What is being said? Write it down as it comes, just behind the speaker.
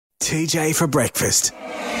TJ for breakfast.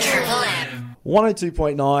 Triple M.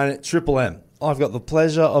 102.9 Triple M. I've got the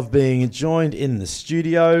pleasure of being joined in the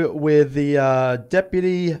studio with the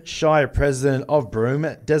Deputy Shire President of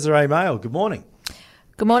Broome, Desiree Mail. Good morning.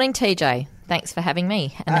 Good morning, TJ. Thanks for having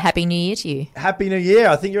me, and Happy New Year to you. Happy New Year.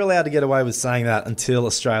 I think you're allowed to get away with saying that until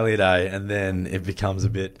Australia Day, and then it becomes a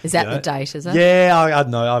bit... Is that the date, is it? Yeah, I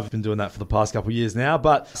don't know. I've been doing that for the past couple of years now.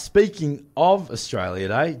 But speaking of Australia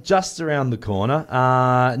Day, just around the corner,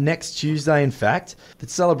 next Tuesday, in fact, the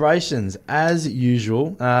celebrations, as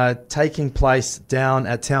usual, taking place down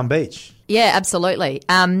at Town Beach. Yeah, absolutely.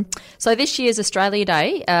 So this year's Australia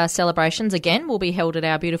Day celebrations, again, will be held at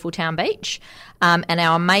our beautiful Town Beach. And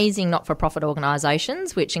our amazing not-for-profit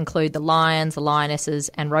organisations, which include the Lions, the Lionesses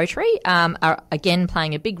and Rotary, are again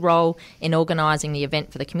playing a big role in organising the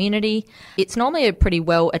event for the community. It's normally a pretty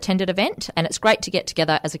well-attended event, and it's great to get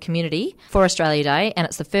together as a community for Australia Day, and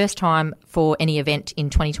it's the first time for any event in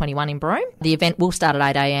 2021 in Broome. The event will start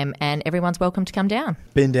at 8 a.m, and everyone's welcome to come down.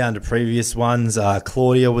 Been down to previous ones.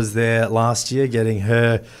 Claudia was there last year getting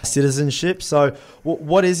her citizenship. So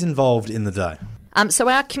what is involved in the day? So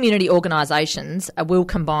our community organisations will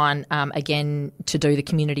combine again to do the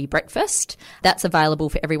community breakfast. That's available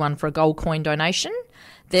for everyone for a gold coin donation.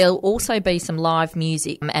 There'll also be some live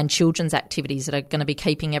music and children's activities that are going to be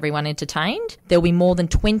keeping everyone entertained. There'll be more than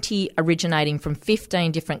 20 originating from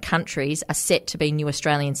 15 different countries are set to be new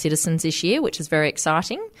Australian citizens this year, which is very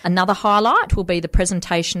exciting. Another highlight will be the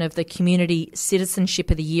presentation of the Community Citizenship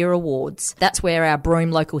of the Year Awards. That's where our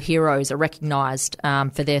Broome local heroes are recognised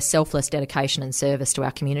for their selfless dedication and service to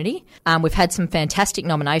our community. We've had some fantastic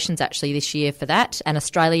nominations actually this year for that, and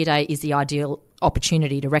Australia Day is the ideal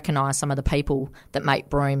opportunity to recognise some of the people that make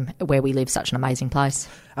Broome, where we live, such an amazing place.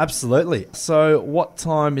 Absolutely. So what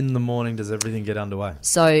time in the morning does everything get underway?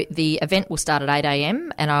 So the event will start at 8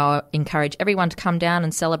 a.m, and I encourage everyone to come down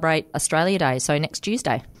and celebrate Australia Day, so next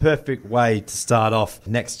Tuesday. Perfect way to start off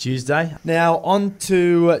next Tuesday. Now on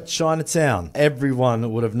to Chinatown.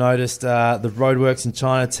 Everyone would have noticed the roadworks in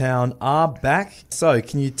Chinatown are back. So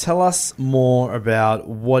can you tell us more about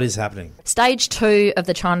what is happening? Stage 2 of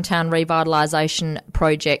the Chinatown Revitalisation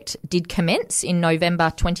project did commence in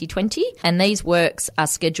November 2020, and these works are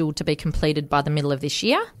scheduled to be completed by the middle of this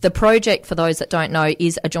year. The project, for those that don't know,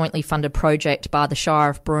 is a jointly funded project by the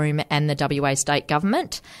Shire of Broome and the WA State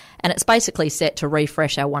Government, and it's basically set to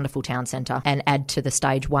refresh our wonderful town centre and add to the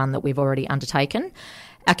stage 1 that we've already undertaken.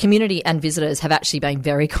 Our community and visitors have actually been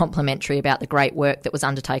very complimentary about the great work that was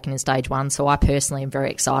undertaken in Stage 1, so I personally am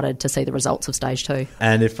very excited to see the results of Stage 2.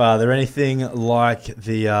 And if they're anything like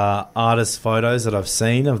the artist photos that I've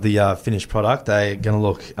seen of the finished product, they're going to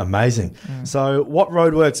look amazing. So what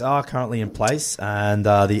roadworks are currently in place and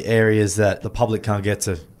the areas that the public can't get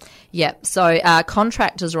to? Yeah, so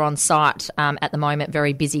contractors are on site at the moment,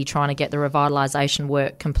 very busy trying to get the revitalisation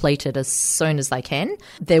work completed as soon as they can.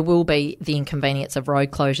 There will be the inconvenience of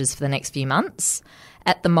road closures for the next few months.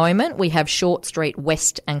 At the moment, we have Short Street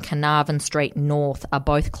West and Carnarvon Street North are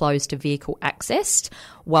both closed to vehicle access,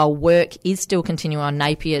 while work is still continuing on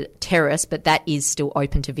Napier Terrace, but that is still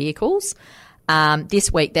open to vehicles.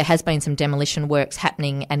 This week, there has been some demolition works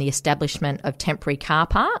happening and the establishment of temporary car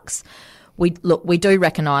parks. We do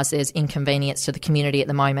recognise there's inconvenience to the community at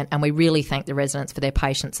the moment, and we really thank the residents for their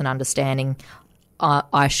patience and understanding.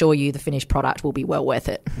 I assure you the finished product will be well worth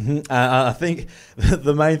it. I think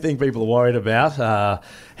the main thing people are worried about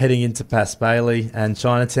heading into Pass Bailey and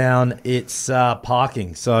Chinatown, it's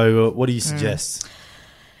parking. So what do you suggest?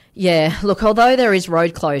 Yeah, look, although there is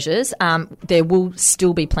road closures, there will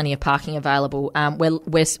still be plenty of parking available.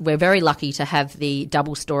 We're very lucky to have the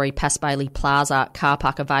double-storey Pass Bailey Plaza car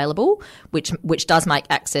park available, which does make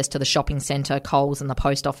access to the shopping centre, Coles and the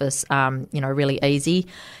post office, really easy.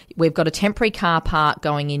 We've got a temporary car park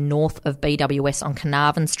going in north of BWS on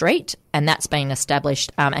Carnarvon Street, and that's been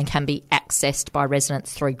established and can be accessed by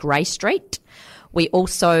residents through Grey Street. We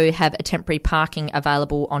also have a temporary parking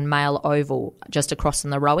available on Mail Oval just across from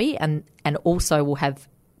the Rowie, and also we'll have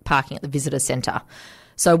parking at the visitor centre.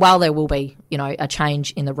 So while there will be, a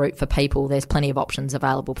change in the route for people, there's plenty of options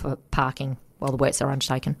available for parking while the works are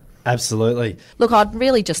undertaken. Absolutely. Look, I'd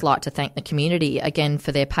really just like to thank the community again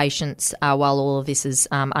for their patience while all of this is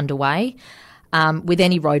underway. With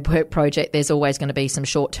any roadwork project, there's always going to be some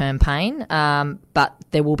short-term pain, but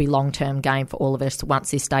there will be long-term gain for all of us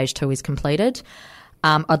once this Stage 2 is completed.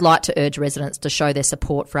 I'd like to urge residents to show their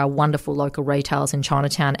support for our wonderful local retailers in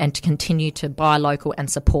Chinatown and to continue to buy local and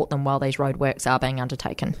support them while these roadworks are being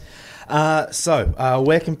undertaken. So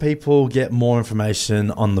where can people get more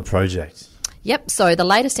information on the project? Yep, so the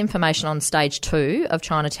latest information on Stage 2 of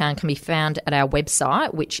Chinatown can be found at our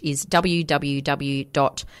website, which is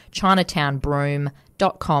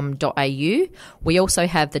www.chinatownbroome.com.au. We also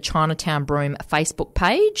have the Chinatown Broome Facebook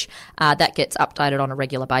page. That gets updated on a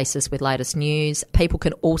regular basis with latest news. People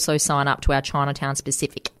can also sign up to our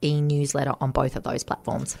Chinatown-specific e-newsletter on both of those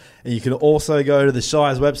platforms. And you can also go to the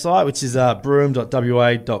Shire's website, which is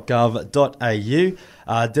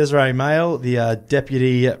broome.wa.gov.au. Desiree Mail, the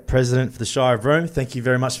Deputy President for the Shire of Broome, thank you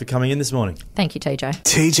very much for coming in this morning. Thank you, TJ.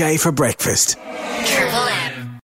 TJ for breakfast. Triple